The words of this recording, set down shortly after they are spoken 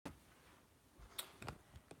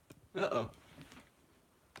Uh-oh.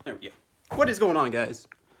 There we go. What is going on, guys?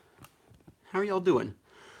 How are y'all doing?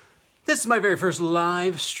 This is my very first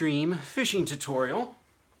live stream fishing tutorial.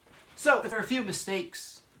 So, if there are a few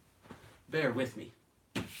mistakes, bear with me.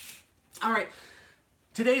 Alright,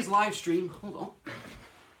 today's live stream, hold on.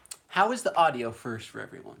 How is the audio first for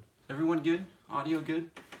everyone? Everyone good? Audio good?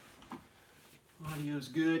 Audio's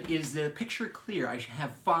good. Is the picture clear? I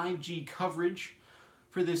have 5G coverage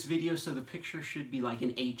for this video, so the picture should be like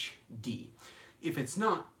an HD. If it's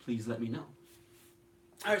not, please let me know.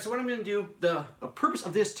 Alright, so what I'm going to do, the purpose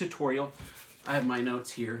of this tutorial, I have my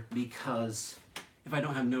notes here because if I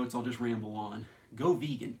don't have notes, I'll just ramble on. Go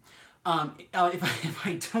vegan. If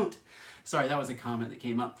I don't, sorry, that was a comment that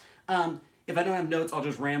came up. If I don't have notes, I'll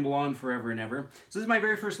just ramble on forever and ever. So this is my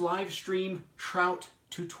very first live stream trout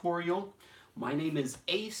tutorial. My name is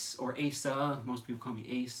Ace, or Asa, most people call me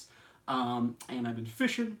Ace, and I've been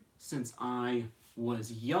fishing since I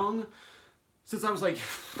was young. Since I was like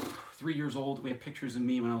 3 years old. We have pictures of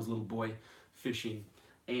me when I was a little boy fishing,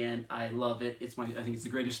 and I love it. I think it's the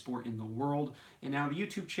greatest sport in the world. And now the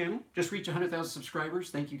YouTube channel just reached 100,000 subscribers.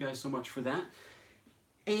 Thank you guys so much for that.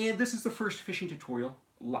 And this is the first fishing tutorial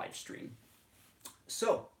live stream.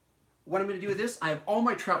 So what I'm going to do with this, I have all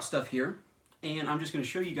my trout stuff here, and I'm just going to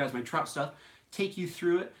show you guys my trout stuff, take you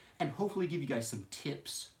through it, and hopefully give you guys some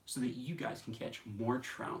tips so that you guys can catch more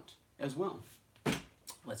trout as well.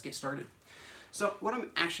 Let's get started. So what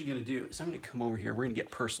I'm actually going to do is I'm going to come over here. We're going to get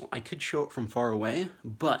personal. I could show it from far away,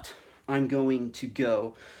 but I'm going to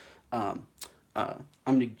go, I'm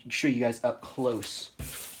going to show you guys up close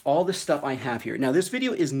all the stuff I have here. Now, this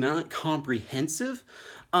video is not comprehensive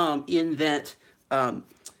in that I'm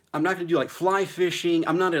not going to do like fly fishing.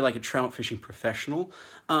 I'm not like a trout fishing professional.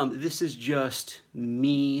 This is just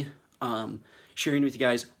me sharing with you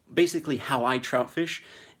guys basically how I trout fish,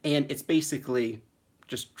 and it's basically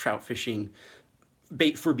just trout fishing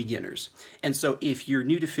bait for beginners. And so if you're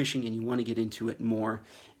new to fishing and you want to get into it more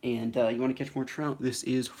and you want to catch more trout, this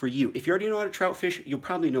is for you. If you already know how to trout fish, you'll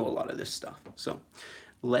probably know a lot of this stuff. So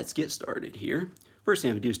let's get started here. First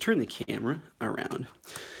thing I'm going to do is turn the camera around.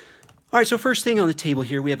 All right, so first thing on the table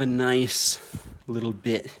here, we have a nice little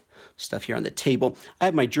bit of stuff here on the table. I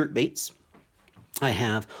have my jerk baits. I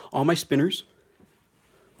have all my spinners.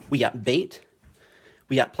 We got bait.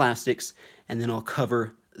 We got plastics. And then I'll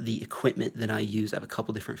cover the equipment that I use. I have a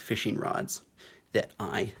couple different fishing rods that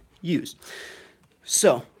I use.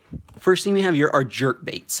 So first thing we have here are jerk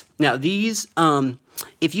baits. Now these,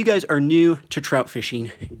 if you guys are new to trout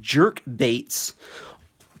fishing, jerk baits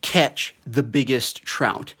catch the biggest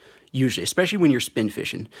trout. Usually, especially when you're spin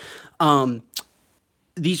fishing.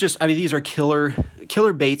 These are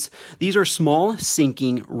killer baits. These are small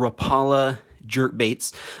sinking Rapala jerk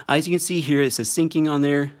baits. As you can see here, it says sinking on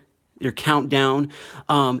there. They're countdown.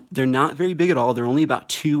 They're not very big at all. They're only about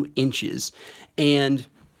 2 inches. And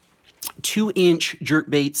 2-inch jerk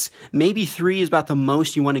baits, maybe 3 is about the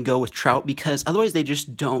most you want to go with trout, because otherwise they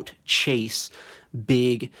just don't chase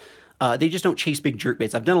big jerk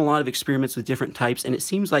baits. I've done a lot of experiments with different types, and it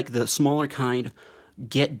seems like the smaller kind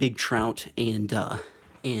get big trout, and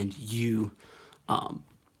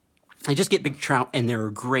I just get big trout, and they're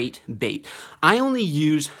a great bait. I only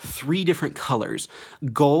use 3 different colors: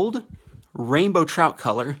 gold, rainbow trout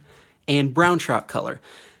color, and brown trout color.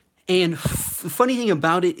 And the funny thing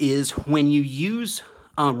about it is when you use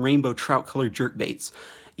rainbow trout color jerk baits,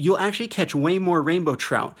 you'll actually catch way more rainbow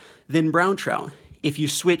trout than brown trout. If you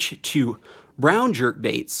switch to brown jerk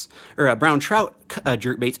baits, or brown trout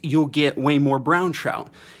jerk baits, you'll get way more brown trout.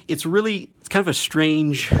 It's kind of a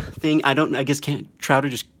strange thing. I guess trout are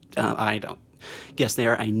just, I don't guess they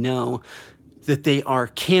are. I know that they are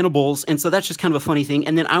cannibals, and so that's just kind of a funny thing.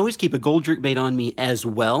 And then I always keep a gold jerk bait on me as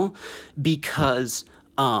well, because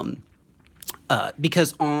on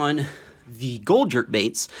the gold jerk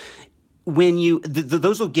baits, when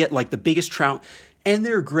those will get like the biggest trout. And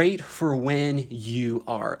they're great for when you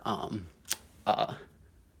are,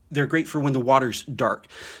 they're great for when the water's dark.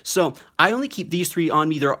 So I only keep these 3 on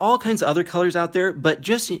me. There are all kinds of other colors out there, but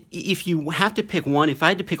just if you have to pick one, if I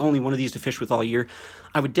had to pick only one of these to fish with all year,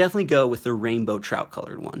 I would definitely go with the rainbow trout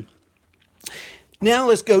colored one. Now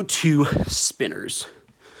let's go to spinners.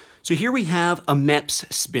 So here we have a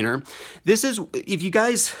Mepps spinner. This is, if you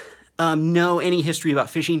guys know any history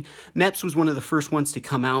about fishing, Mepps was one of the first ones to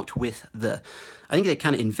come out with I think they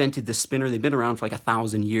kind of invented the spinner. They've been around for like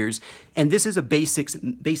 1,000 years. And this is a basic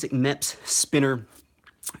Mepps spinner.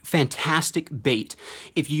 Fantastic bait.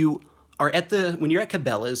 If you are when you're at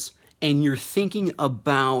Cabela's and you're thinking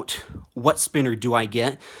about what spinner do I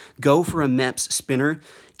get, go for a Mepps spinner.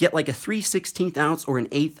 get like a 3/16 ounce or an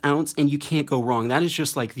 1/8 ounce, and you can't go wrong. That is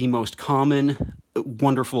just like the most common,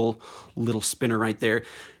 wonderful little spinner right there.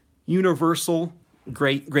 Universal,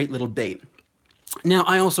 great little bait. Now,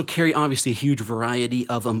 I also carry obviously a huge variety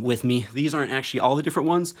of them with me. These aren't actually all the different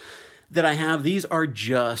ones that I have. These are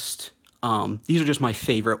just my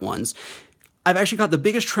favorite ones. I've actually got the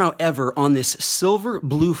biggest trout ever on this silver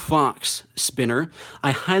blue fox spinner.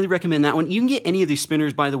 I highly recommend that one. You can get any of these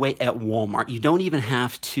spinners, by the way, at Walmart. You don't even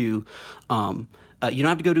have to. You don't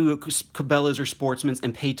have to go to Cabela's or Sportsman's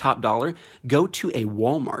and pay top dollar. Go to a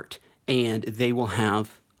Walmart, and they will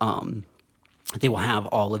have. They will have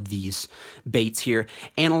all of these baits here,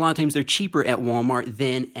 and a lot of times they're cheaper at Walmart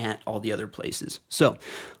than at all the other places. So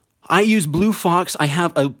I use Blue Fox. I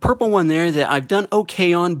have a purple one there that I've done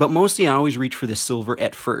okay on, but mostly I always reach for the silver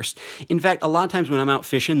at first. In fact, a lot of times when I'm out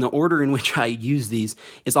fishing, the order in which I use these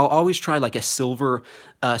is I'll always try like a silver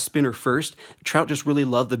spinner first. Trout just really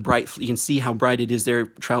love the bright. You can see how bright it is there.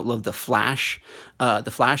 Trout love the flash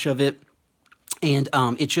of it. And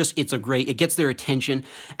it gets their attention.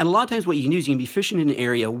 And a lot of times what you can do is you can be fishing in an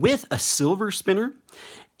area with a silver spinner,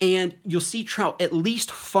 and you'll see trout at least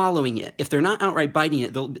following it. If they're not outright biting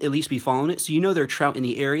it, they'll at least be following it. So you know there are trout in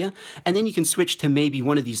the area. And then you can switch to maybe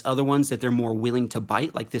one of these other ones that they're more willing to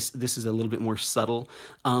bite. Like this is a little bit more subtle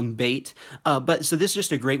bait. So this is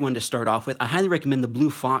just a great one to start off with. I highly recommend the Blue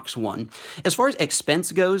Fox one. As far as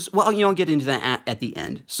expense goes, well, I'll get into that at the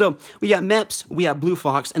end. So we got Meps, we got Blue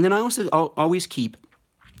Fox, and then I'll always keep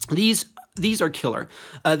these are killer.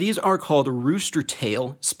 These are called rooster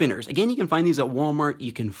tail spinners. Again, you can find these at Walmart.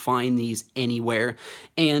 You can find these anywhere.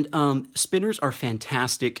 And spinners are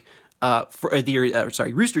fantastic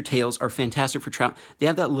rooster tails are fantastic for trout. They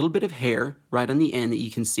have that little bit of hair right on the end that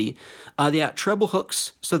you can see. They have treble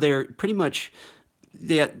hooks, so they're pretty much...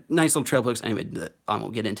 They got nice little treble hooks. Anyway, I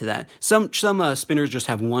won't get into that. Some spinners just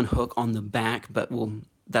have one hook on the back, but we'll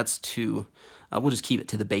just keep it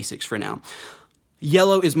to the basics for now.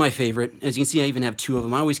 Yellow is my favorite. As you can see, I even have two of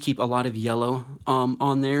them. I always keep a lot of yellow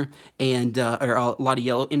on there, or a lot of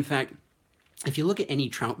yellow. In fact, if you look at any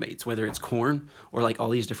trout baits, whether it's corn or like all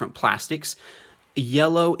these different plastics,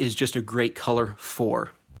 yellow is just a great color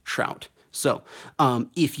for trout. So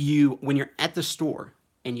when you're at the store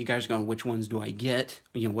and you guys are going, which ones do I get?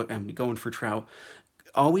 What I'm going for trout.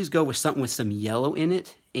 Always go with something with some yellow in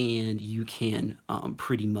it, and you can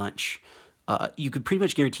pretty much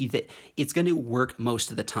guarantee that it's going to work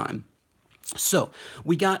most of the time. So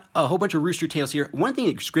we got a whole bunch of rooster tails here. One thing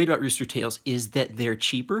that's great about rooster tails is that they're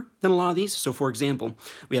cheaper than a lot of these. So for example,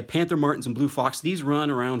 we have Panther Martins and Blue Fox. These run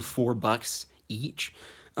around $4 each.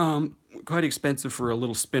 Quite expensive for a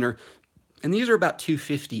little spinner. And these are about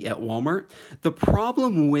 $2.50 at Walmart. The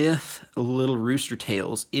problem with little rooster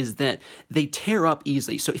tails is that they tear up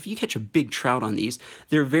easily. So if you catch a big trout on these,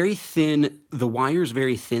 they're very thin. The wire's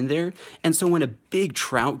very thin there. And so when a big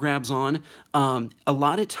trout grabs on, a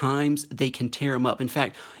lot of times they can tear them up. In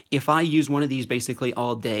fact, if I use one of these basically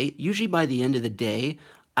all day, usually by the end of the day,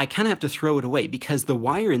 I kind of have to throw it away because the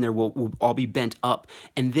wire in there will all be bent up,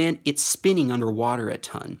 and then it's spinning underwater a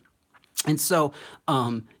ton. And so,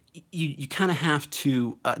 you kind of have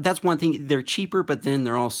to, that's one thing, they're cheaper, but then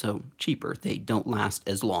they're also cheaper. They don't last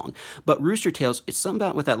as long. But rooster tails, it's something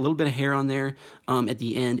about with that little bit of hair on there at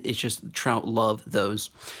the end, it's just trout love those.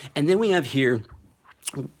 And then we have here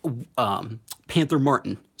Panther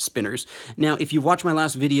Martin spinners. Now, if you watched my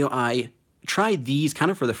last video, I tried these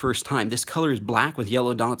kind of for the first time. This color is black with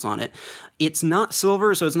yellow dots on it. It's not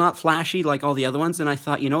silver, so it's not flashy like all the other ones. And I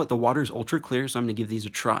thought, you know what, the water is ultra clear, so I'm going to give these a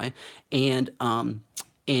try. And I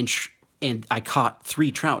caught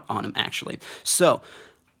 3 trout on them, actually. So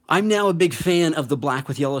I'm now a big fan of the black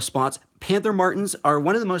with yellow spots. Panther Martins are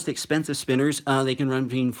one of the most expensive spinners. They can run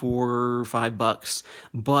between $4 or $5,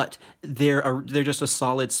 but they're just a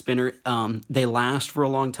solid spinner. They last for a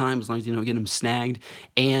long time as long as you don't get them snagged,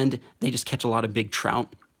 and they just catch a lot of big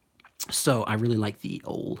trout. So I really like the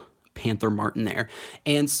old Panther Martin there.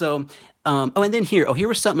 And so, and then here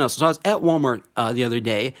was something else. So I was at Walmart the other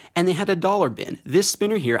day, and they had a dollar bin. This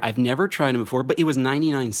spinner here, I've never tried them before, but it was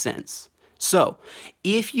 99 cents. So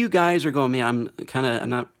if you guys are going, man,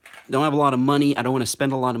 don't have a lot of money, I don't want to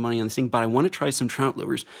spend a lot of money on this thing, but I want to try some trout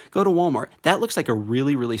lures, go to Walmart. That looks like a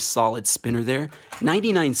really, really solid spinner there.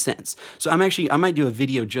 99 cents. So I might do a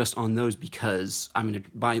video just on those because I'm going to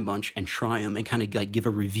buy a bunch and try them and kind of like give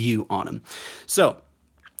a review on them. So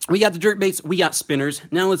we got the jerk baits, we got spinners.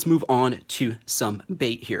 Now let's move on to some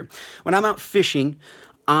bait here. When I'm out fishing,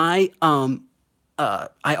 I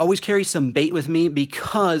always carry some bait with me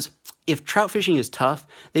because if trout fishing is tough,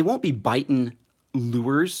 they won't be biting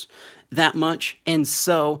lures that much. And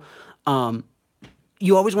so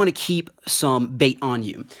you always want to keep some bait on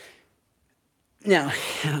you. Now,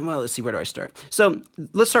 well, let's see, where do I start? So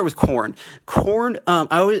let's start with corn. Corn,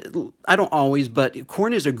 I don't always, but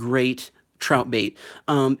corn is a great trout bait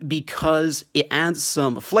because it adds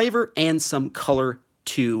some flavor and some color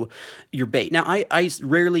to your bait. Now, I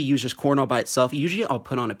rarely use just corn all by itself. Usually I'll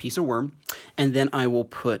put on a piece of worm and then I will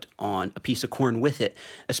put on a piece of corn with it,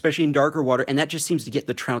 especially in darker water. And that just seems to get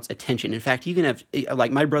the trout's attention. In fact, you can have,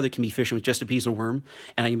 like my brother can be fishing with just a piece of worm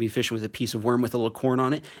and I can be fishing with a piece of worm with a little corn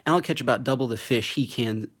on it. And I'll catch about double the fish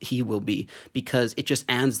he will be, because it just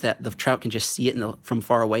adds that the trout can just see it from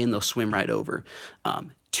far away and they'll swim right over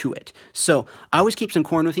to it. So I always keep some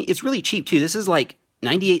corn with me. It's really cheap too. This is like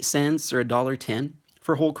 98 cents or $1.10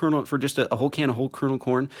 for a whole kernel, for just a whole can of whole kernel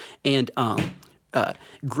corn. And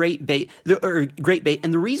great bait. Great bait.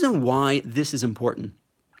 And the reason why this is important,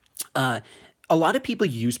 a lot of people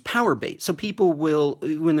use power bait. So people will,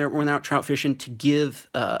 when they're out trout fishing, to give,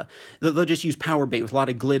 they'll just use power bait with a lot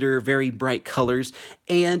of glitter, very bright colors.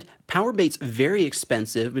 And power bait's very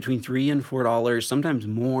expensive, between $3 and $4, sometimes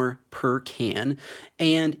more per can.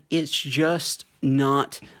 And it's just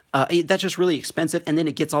not, that's just really expensive, and then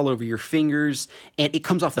it gets all over your fingers, and it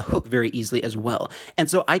comes off the hook very easily as well. And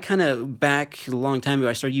so I kind of, back a long time ago,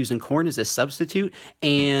 I started using corn as a substitute,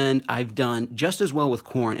 and I've done just as well with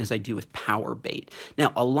corn as I do with power bait.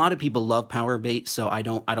 Now, a lot of people love power bait, so I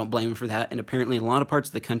don't blame them for that, and apparently in a lot of parts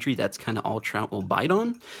of the country, that's kind of all trout will bite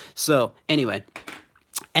on. So anyway,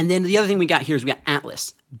 and then the other thing we got here is we got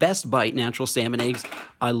Atlas Best Bite Natural Salmon Eggs.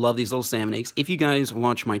 I love these little salmon eggs. If you guys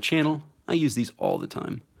watch my channel, I use these all the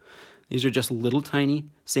time. These are just little tiny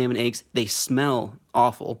salmon eggs. They smell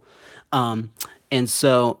awful. And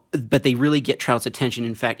so, but they really get trout's attention.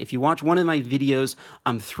 In fact, if you watch one of my videos,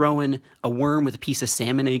 I'm throwing a worm with a piece of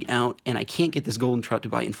salmon egg out, and I can't get this golden trout to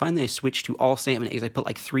bite. And finally, I switched to all salmon eggs. I put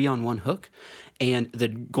like 3 on one hook, and the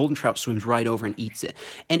golden trout swims right over and eats it.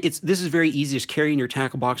 And this is very easy, just carry in your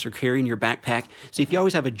tackle box or carry in your backpack. So if you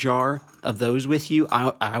always have a jar of those with you,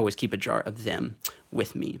 I always keep a jar of them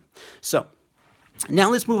with me. So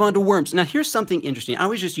now let's move on to worms. Now here's something interesting. I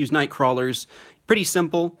always just use night crawlers. Pretty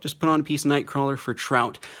simple. Just put on a piece of night crawler for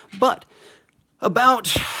trout. But about,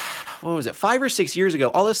 5 or 6 years ago,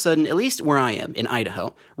 all of a sudden, at least where I am in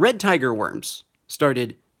Idaho, red tiger worms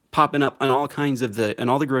started popping up on all kinds of in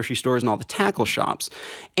all the grocery stores and all the tackle shops.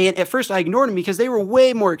 And at first I ignored them because they were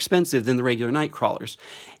way more expensive than the regular night crawlers.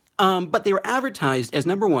 But they were advertised as,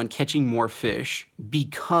 number one, catching more fish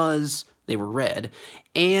because they were red,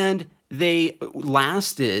 and they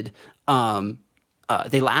lasted a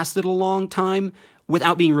long time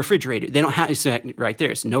without being refrigerated. They don't have, so right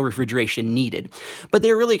there, it's no refrigeration needed. But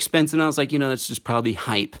they were really expensive, and I was like, that's just probably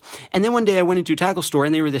hype. And then one day I went into a tackle store,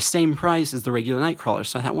 and they were the same price as the regular night crawlers.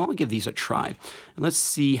 So I thought, well, I'll give these a try. And let's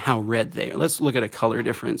see how red they are. Let's look at a color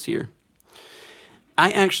difference here.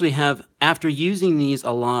 I actually have, after using these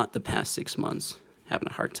a lot the past 6 months, having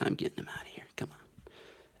a hard time getting them out of here. Come on.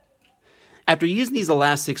 After using these the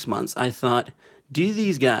last 6 months, I thought, do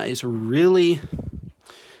these guys really,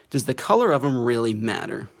 does the color of them really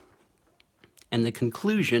matter? And the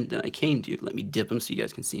conclusion that I came to, let me dip them so you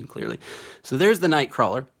guys can see them clearly. So there's the night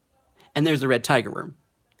crawler, and there's the red tiger worm.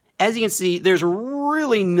 As you can see, there's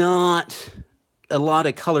really not a lot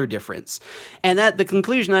of color difference. And the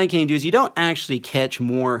conclusion I came to is you don't actually catch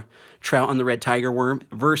more trout on the red tiger worm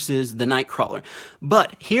versus the night crawler.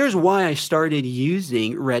 But here's why I started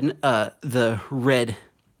using the red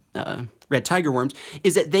tiger worms,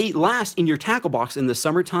 is that they last in your tackle box in the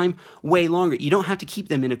summertime way longer. You don't have to keep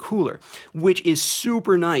them in a cooler, which is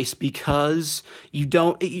super nice because you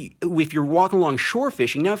don't, if you're walking along shore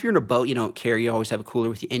fishing, now if you're in a boat, you don't care, you always have a cooler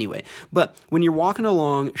with you anyway. But when you're walking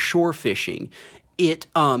along shore fishing,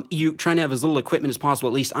 you trying to have as little equipment as possible,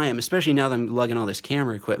 at least I am, especially now that I'm lugging all this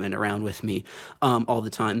camera equipment around with me all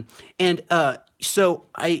the time. And so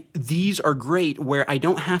these are great where I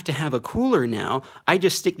don't have to have a cooler now. I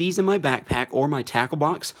just stick these in my backpack or my tackle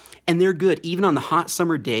box, and they're good. Even on the hot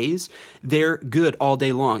summer days, they're good all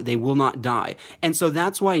day long. They will not die. And so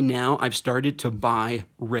that's why now I've started to buy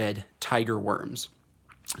red tiger worms.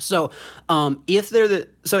 So if they're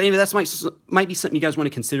anyway, that's might be something you guys want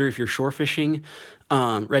to consider if you're shore fishing.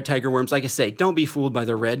 Red tiger worms, like I say, don't be fooled by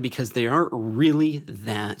the red because they aren't really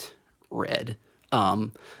that red.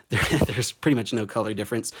 There's pretty much no color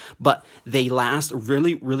difference, but they last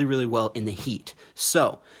really, really, really well in the heat.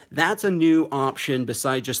 So that's a new option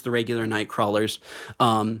besides just the regular night crawlers.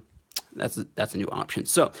 that's a new option.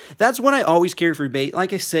 So that's what I always carry for bait.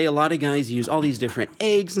 Like I say, a lot of guys use all these different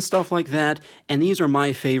eggs and stuff like that, and these are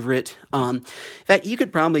my favorite. In fact, you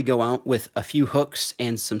could probably go out with a few hooks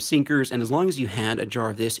and some sinkers, and as long as you had a jar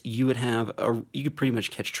of this, you could pretty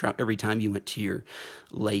much catch trout every time you went to your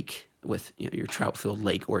lake with your trout-filled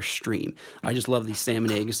lake or stream. I just love these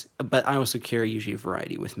salmon eggs, but I also carry usually a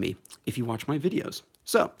variety with me if you watch my videos.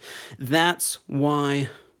 So that's why.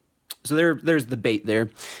 So there's the bait there.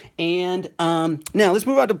 And now let's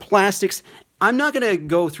move on to plastics. I'm not going to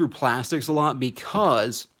go through plastics a lot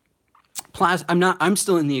because I'm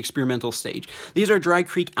still in the experimental stage. These are Dry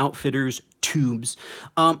Creek Outfitters tubes.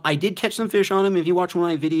 I did catch some fish on them. If you watch one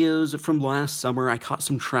of my videos from last summer, I caught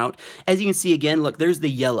some trout. As you can see again, look, there's the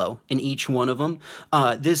yellow in each one of them.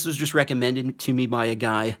 This was just recommended to me by a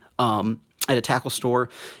guy at a tackle store.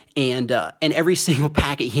 And every single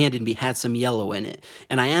packet he handed me had some yellow in it.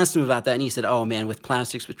 And I asked him about that, and he said, oh, man, with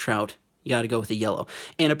plastics, with trout, you got to go with the yellow.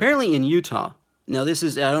 And apparently in Utah, now this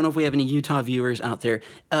is, I don't know if we have any Utah viewers out there.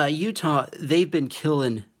 Utah, they've been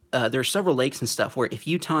killing, there are several lakes and stuff where if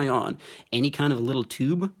you tie on any kind of a little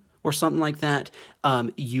tube or something like that,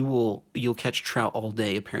 you'll catch trout all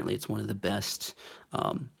day. Apparently it's one of the best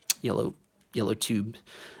yellow tubes,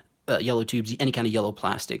 any kind of yellow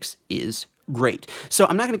plastics is great. So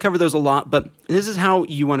I'm not going to cover those a lot, but this is how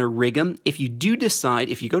you want to rig them. If you do decide,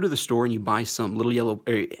 if you go to the store and you buy some little yellow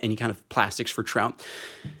or any kind of plastics for trout,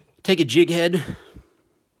 take a jig head,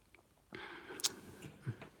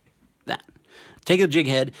 take a jig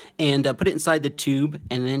head and put it inside the tube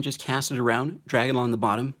and then just cast it around, drag it along the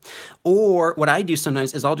bottom. Or what I do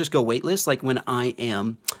sometimes is I'll just go weightless, like when I'm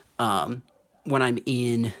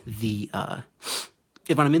in the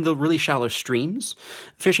if I'm in the really shallow streams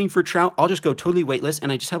fishing for trout, I'll just go totally weightless,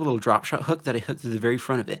 and I just have a little drop shot hook that I hook to the very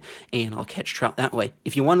front of it, and I'll catch trout that way.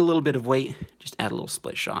 If you want a little bit of weight, just add a little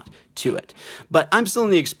split shot to it. But I'm still in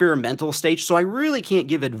the experimental stage, so I really can't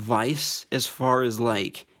give advice as far as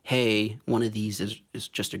like, hey, one of these is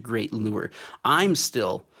just a great lure. I'm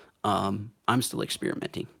still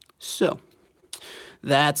experimenting. So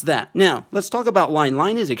that's that. Now, let's talk about line.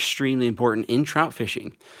 Line is extremely important in trout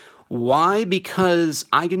fishing. Why? Because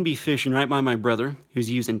I can be fishing right by my brother, who's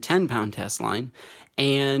using 10-pound test line,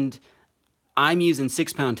 and I'm using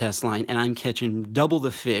 6-pound test line, and I'm catching double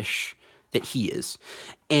the fish that he is.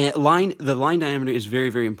 And the line diameter is very,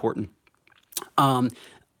 very important. A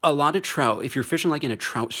lot of trout, if you're fishing like in a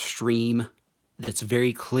trout stream that's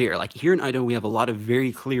very clear, like here in Idaho, we have a lot of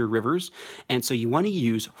very clear rivers, and so you want to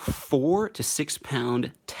use 4 to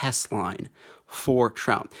 6-pound test line for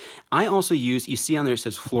trout. I also use, you see on there it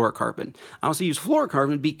says fluorocarbon. I also use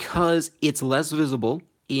fluorocarbon because it's less visible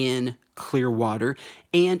in clear water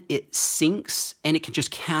and it sinks and it can just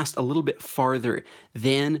cast a little bit farther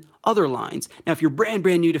than other lines. Now, if you're brand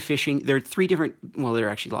new to fishing, there are 3 different, well, there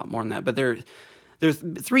are actually a lot more than that, but there's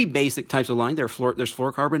 3 basic types of line. There's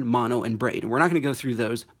fluorocarbon, mono, and braid. And we're not going to go through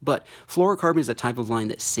those, but fluorocarbon is a type of line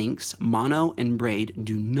that sinks. Mono and braid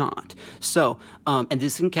do not. So, and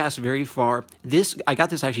this can cast very far. I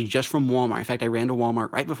got this actually just from Walmart. In fact, I ran to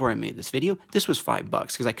Walmart right before I made this video. This was $5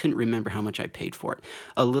 because I couldn't remember how much I paid for it.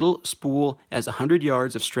 A little spool has 100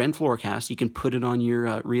 yards of strand fluorocast. You can put it on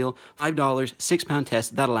your reel. $5, 6-pound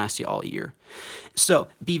test. That'll last you all year. So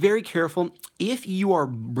be very careful. If you are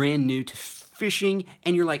brand new to fishing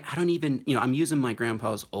and you're like, I don't even, I'm using my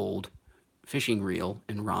grandpa's old fishing reel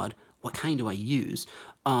and rod. What kind do I use?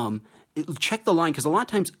 Check the line, because a lot of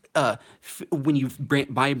times when you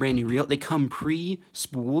buy a brand new reel, they come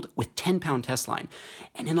pre-spooled with 10-pound test line.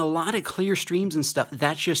 And in a lot of clear streams and stuff,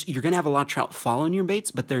 that's just, you're going to have a lot of trout following your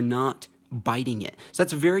baits, but they're not biting it. So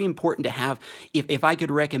that's very important to have. If I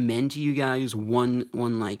could recommend to you guys one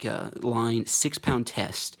like line, 6-pound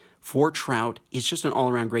test for trout, it's just an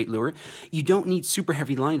all-around great lure. You don't need super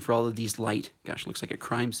heavy line for all of these light, gosh, looks like a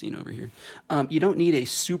crime scene over here. You don't need a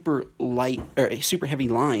super light or a super heavy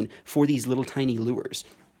line for these little tiny lures.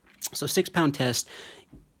 So 6-pound test,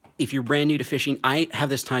 if you're brand new to fishing, I have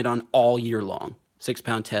this tied on all year long.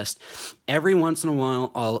 6-pound test. Every once in a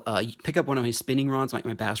while, I'll pick up one of my spinning rods, like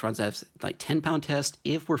my bass rods. I have like 10-pound test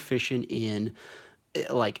if we're fishing in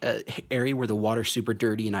like an area where the water's super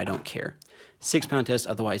dirty and I don't care. 6-pound test,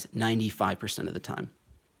 otherwise 95% of the time.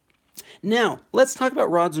 Now, let's talk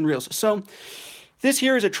about rods and reels. So this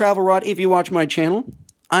here is a travel rod. If you watch my channel,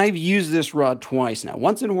 I've used this rod twice now.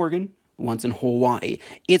 Once in Oregon, once in Hawaii.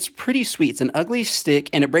 It's pretty sweet. It's an ugly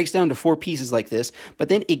stick, and it breaks down to 4 pieces like this, but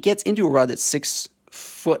then it gets into a rod that's 6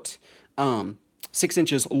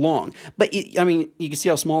 inches long. But, you can see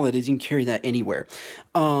how small it is. You can carry that anywhere.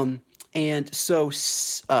 And so,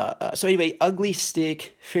 so anyway, Ugly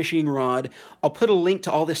Stick fishing rod. I'll put a link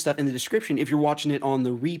to all this stuff in the description if you're watching it on the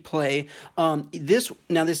replay. This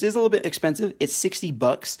is a little bit expensive. It's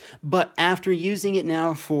 $60, but after using it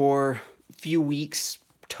now for a few weeks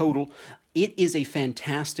total, it is a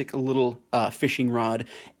fantastic little fishing rod,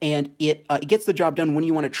 and it gets the job done when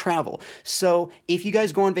you want to travel. So if you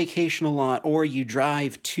guys go on vacation a lot, or you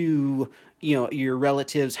drive to your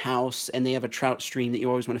relative's house and they have a trout stream that you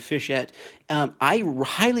always want to fish at,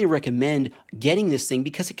 highly recommend getting this thing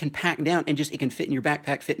because it can pack down and it can fit in your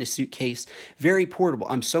backpack, fit in a suitcase. Very portable.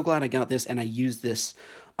 I'm so glad I got this and I use this.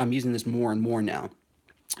 I'm using this more and more now.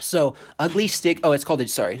 So Ugly Stick. Oh, it's called a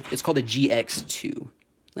GX2.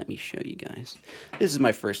 Let me show you guys. This is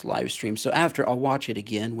my first live stream, so after I'll watch it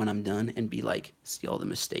again when I'm done and be like, see all the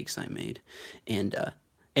mistakes I made. And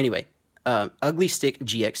anyway, Ugly Stick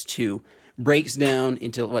GX2 breaks down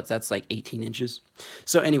into that's like 18 inches.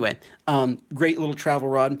 So anyway, great little travel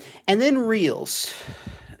rod. And then reels.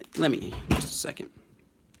 Just a second.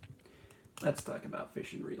 Let's talk about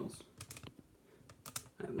fishing reels.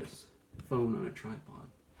 I have this phone on a tripod.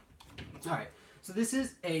 All right, so this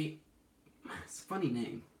is it's a funny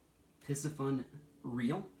name, Piscifun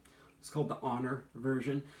reel. It's called the Honor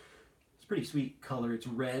version. It's a pretty sweet color. It's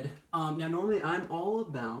red. Now normally I'm all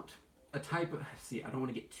about a type of, I don't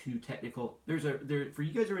want to get too technical. For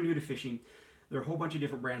you guys who are new to fishing, there are a whole bunch of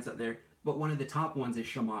different brands out there, but one of the top ones is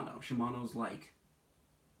Shimano. Shimano's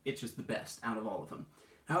it's just the best out of all of them.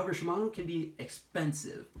 However, Shimano can be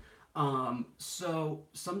expensive. So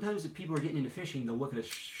sometimes if people are getting into fishing, they'll look at a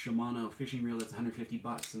Shimano fishing reel that's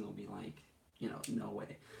 $150 and they'll be like, no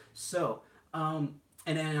way. So, and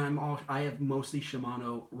then I have mostly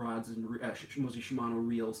Shimano rods and mostly Shimano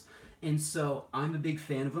reels, and so I'm a big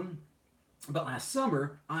fan of them. But last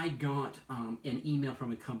summer, I got an email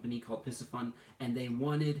from a company called Piscifun, and they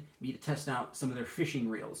wanted me to test out some of their fishing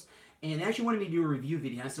reels. And they actually wanted me to do a review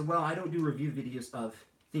video. I said, well, I don't do review videos of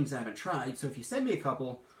things I haven't tried, so if you send me a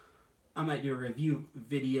couple, I might do a review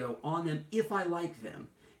video on them if I like them.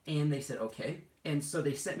 And they said, okay. And so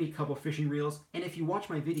they sent me a couple fishing reels. And if you watch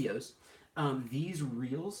my videos, these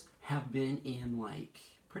reels have been in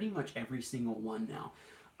pretty much every single one now,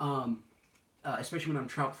 especially when I'm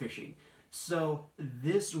trout fishing. So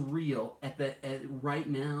this reel right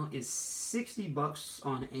now is $60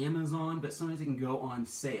 on Amazon, but sometimes it can go on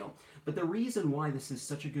sale. But the reason why this is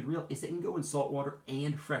such a good reel is it can go in saltwater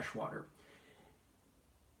and freshwater.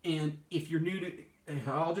 And if you're new to,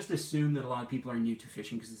 I'll just assume that a lot of people are new to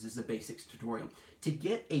fishing because this is a basics tutorial. To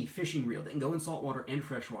get a fishing reel that can go in saltwater and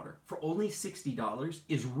freshwater for only $60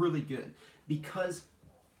 is really good, because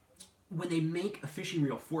when they make a fishing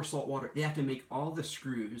reel for saltwater, they have to make all the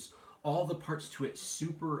screws, all the parts to it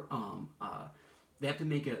super, they have to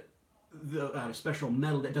make a special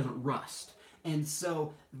metal that doesn't rust. And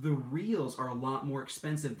so the reels are a lot more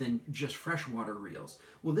expensive than just freshwater reels.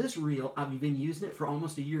 Well, this reel, I've been using it for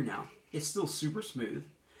almost a year now. It's still super smooth.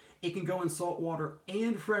 It can go in saltwater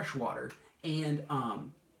and freshwater, and it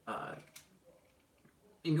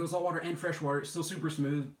can go saltwater and freshwater. It's still super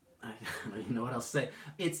smooth. I don't even know what else to say.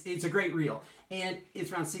 It's a great reel, and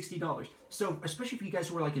it's around $60. So especially for you guys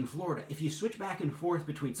who are in Florida, if you switch back and forth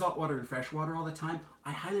between saltwater and freshwater all the time,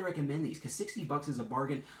 I highly recommend these because $60 is a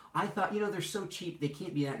bargain. I thought, they're so cheap, they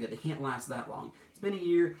can't be that good. They can't last that long. It's been a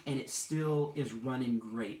year, and it still is running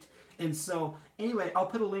great. And so, anyway, I'll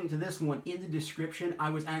put a link to this one in the description. I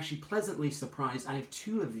was actually pleasantly surprised. I have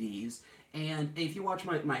 2 of these. And if you watch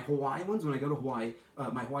my Hawaii ones, when I go to Hawaii,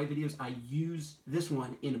 my Hawaii videos, I use this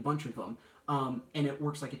one in a bunch of them, and it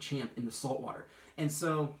works like a champ in the saltwater. And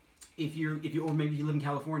so, or maybe you live in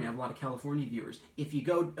California, I have a lot of California viewers. If you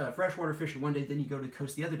go freshwater fishing one day, then you go to the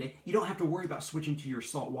coast the other day, you don't have to worry about switching to your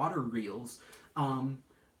saltwater reels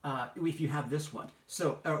if you have this one.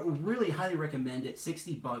 So, really highly recommend it.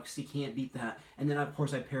 $60, you can't beat that. And then, of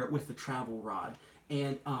course, I pair it with the travel rod.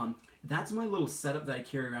 And that's my little setup that I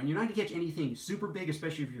carry around. You're not going to catch anything super big,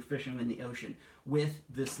 especially if you're fishing in the ocean, with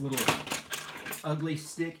this little Ugly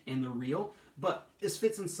Stick and the reel. But this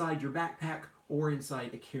fits inside your backpack or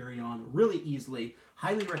inside a carry-on really easily.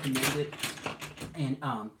 Highly recommend it. And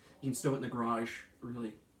you can stow it in the garage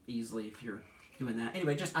really easily if you're doing that.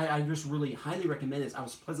 Anyway, I just really highly recommend this. I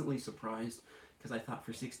was pleasantly surprised because I thought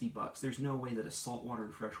for $60, there's no way that a saltwater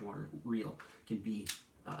and freshwater reel can be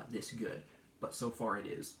this good. But so far it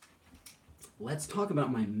is. Let's talk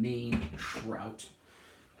about my main trout.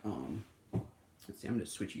 Let's see, I'm going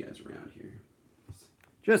to switch you guys around here.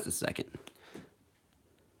 Just a second.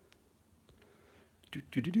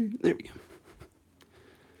 There we go.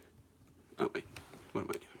 Oh, wait. What am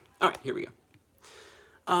I doing? All right, here we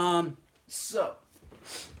go. So,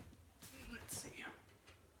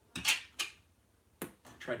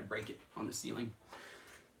 try to break it on the ceiling.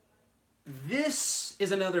 This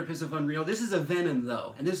is another piece of Unreal. This is a Venom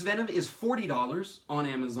though, and this Venom is $40 on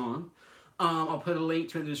Amazon. I'll put a link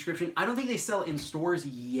to it in the description. I don't think they sell it in stores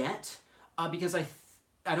yet, because I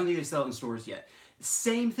don't think they sell it in stores yet.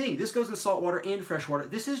 Same thing. This goes in saltwater and freshwater.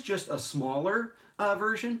 This is just a smaller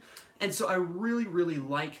version, and so I really, really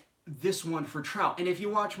like this one for trout. And if you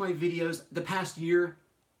watch my videos the past year,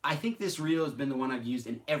 I think this reel has been the one I've used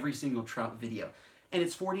in every single trout video. And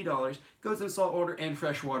it's $40. Goes in saltwater and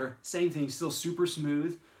freshwater. Same thing, still super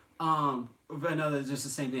smooth. Another, just the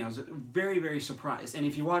same thing. I was very, very surprised. And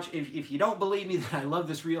if you watch, if you don't believe me that I love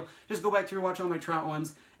this reel, just go back through and watch all my trout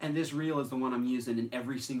ones. And this reel is the one I'm using in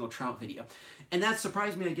every single trout video. And that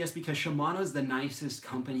surprised me, I guess, because Shimano's the nicest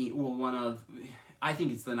company. Well, I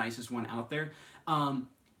think it's the nicest one out there.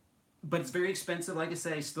 But it's very expensive. Like I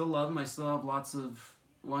say, I still love them. I still have lots of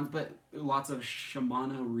ones, but lots of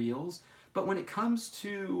Shimano reels. But when it comes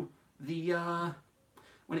to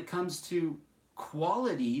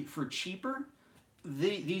quality for cheaper,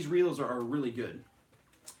 these reels are really good.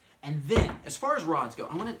 And then, as far as rods go,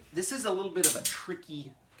 this is a little bit of a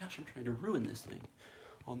tricky, gosh, I'm trying to ruin this thing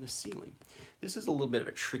on the ceiling. This is a little bit of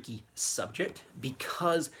a tricky subject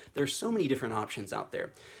because there's so many different options out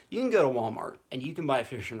there. You can go to Walmart and you can buy a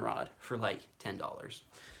fishing rod for like $10.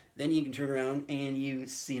 Then you can turn around and you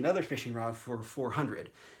see another fishing rod for $400.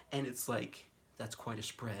 And it's like, that's quite a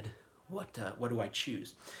spread. What do I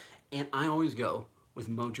choose? And I always go with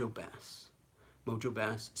Mojo Bass. Mojo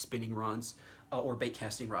Bass spinning rods or bait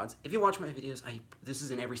casting rods. If you watch my videos, this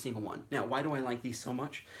is in every single one. Now, why do I like these so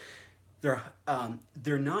much?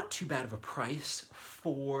 They're not too bad of a price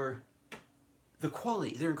for the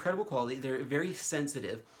quality. They're incredible quality. They're very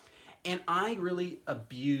sensitive. And I really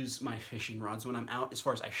abuse my fishing rods when I'm out. As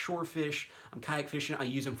far as I shore fish, I'm kayak fishing, I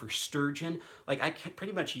use them for sturgeon. Like I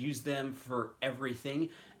pretty much use them for everything.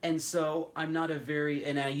 And so I'm not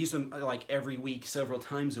and I use them like every week, several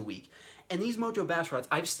times a week. And these Mojo Bass rods,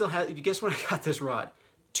 I've still had, guess when I got this rod?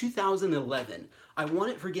 2011. I won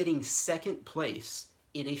it for getting second place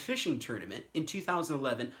in a fishing tournament in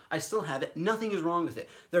 2011. I still have it. Nothing is wrong with it.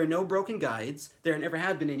 There are no broken guides. There never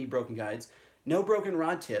have been any broken guides. No broken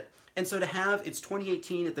rod tip. And so to have, it's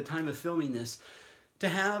 2018 at the time of filming this, to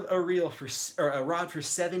have a rod for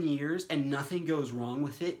 7 years and nothing goes wrong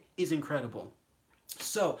with it is incredible.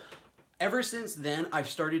 So ever since then, I've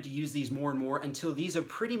started to use these more and more until these have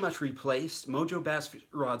pretty much replaced, Mojo Bass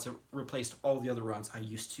rods have replaced all the other rods I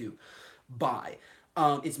used to buy.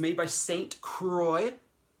 It's made by St. Croix.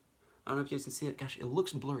 I don't know if you guys can see it. Gosh, it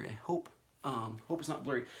looks blurry. I hope it's not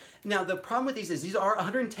blurry. Now, the problem with these is these are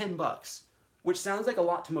 $110, which sounds like a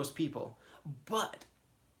lot to most people. But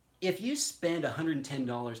if you spend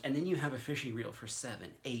 $110 and then you have a fishing reel for 7,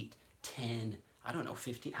 8, 10, I don't know,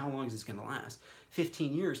 15, how long is this going to last?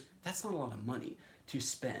 15 years, that's not a lot of money to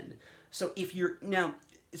spend. So if you're, now,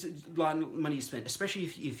 it's a lot of money to spend, especially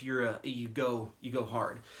if you're you go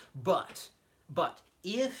hard. But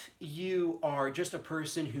if you are just a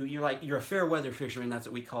person who you're a fair weather fisherman, that's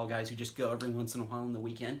what we call guys who just go every once in a while on the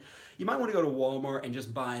weekend, you might want to go to Walmart and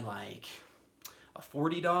just buy like a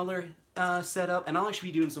 $40 setup. And I'll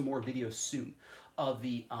actually be doing some more videos soon of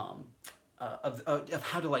the of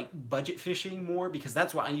how to like budget fishing more, because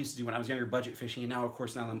that's what I used to do when I was younger, budget fishing. And now, of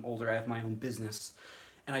course, now that I'm older, I have my own business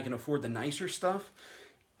and I can afford the nicer stuff.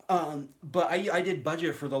 But I did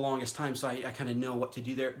budget for the longest time, so I kind of know what to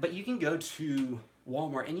do there. But you can go to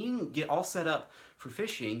Walmart and you can get all set up for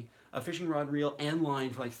fishing, a fishing rod, reel, and line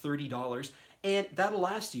for like $30. And that'll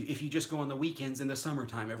last you if you just go on the weekends in the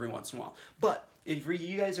summertime every once in a while. But if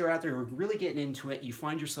you guys are out there who are really getting into it, you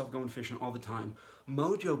find yourself going fishing all the time,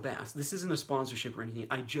 Mojo Bass, this isn't a sponsorship or anything,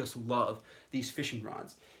 I just love these fishing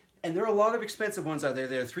rods. And there are a lot of expensive ones out there.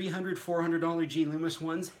 There are $300, $400 G Loomis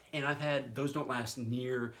ones, and I've had, those don't last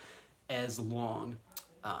near as long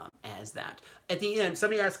as that. At the end,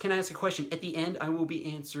 somebody asked, can I ask a question? At the end, I will be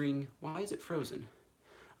answering, why is it frozen?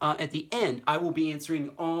 At the end, I will be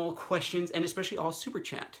answering all questions, and especially all super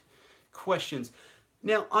chat questions.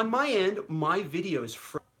 Now, on my end, my video is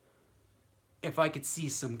frozen. If I could see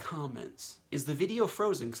some comments. Is the video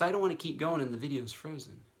frozen? Because I don't want to keep going and the video is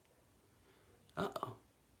frozen. Uh-oh.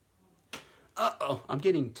 Uh-oh, I'm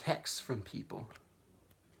getting texts from people.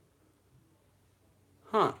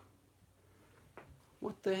 Huh.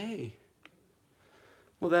 What the hey?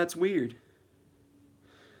 Well, that's weird.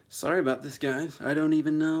 Sorry about this, guys. I don't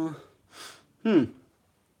even know.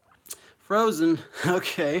 Frozen.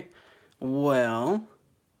 Okay. Well,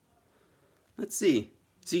 let's see.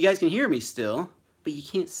 So you guys can hear me still, but you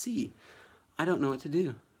can't see. I don't know what to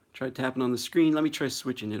do. Try tapping on the screen. Let me try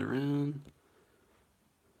switching it around.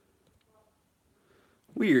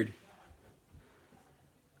 Weird.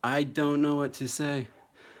 I don't know what to say.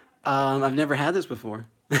 I've never had this before.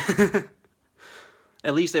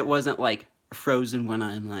 At least it wasn't like frozen when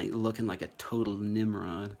I'm like looking like a total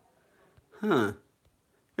Nimrod. Huh.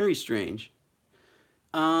 Very strange.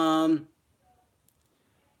 Um,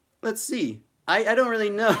 let's see. I don't really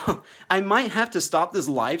know. I might have to stop this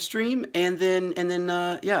live stream and then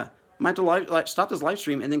yeah, might have to stop this live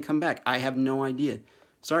stream and then come back. I have no idea.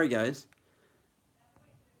 Sorry guys.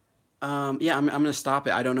 Yeah, I'm gonna stop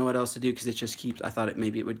it. I don't know what else to do because it just keeps. I thought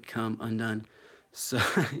maybe it would come undone. So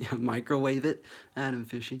yeah, microwave it. Adam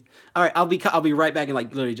fishing. All right, I'll be right back in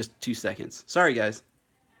like literally just 2 seconds. Sorry guys.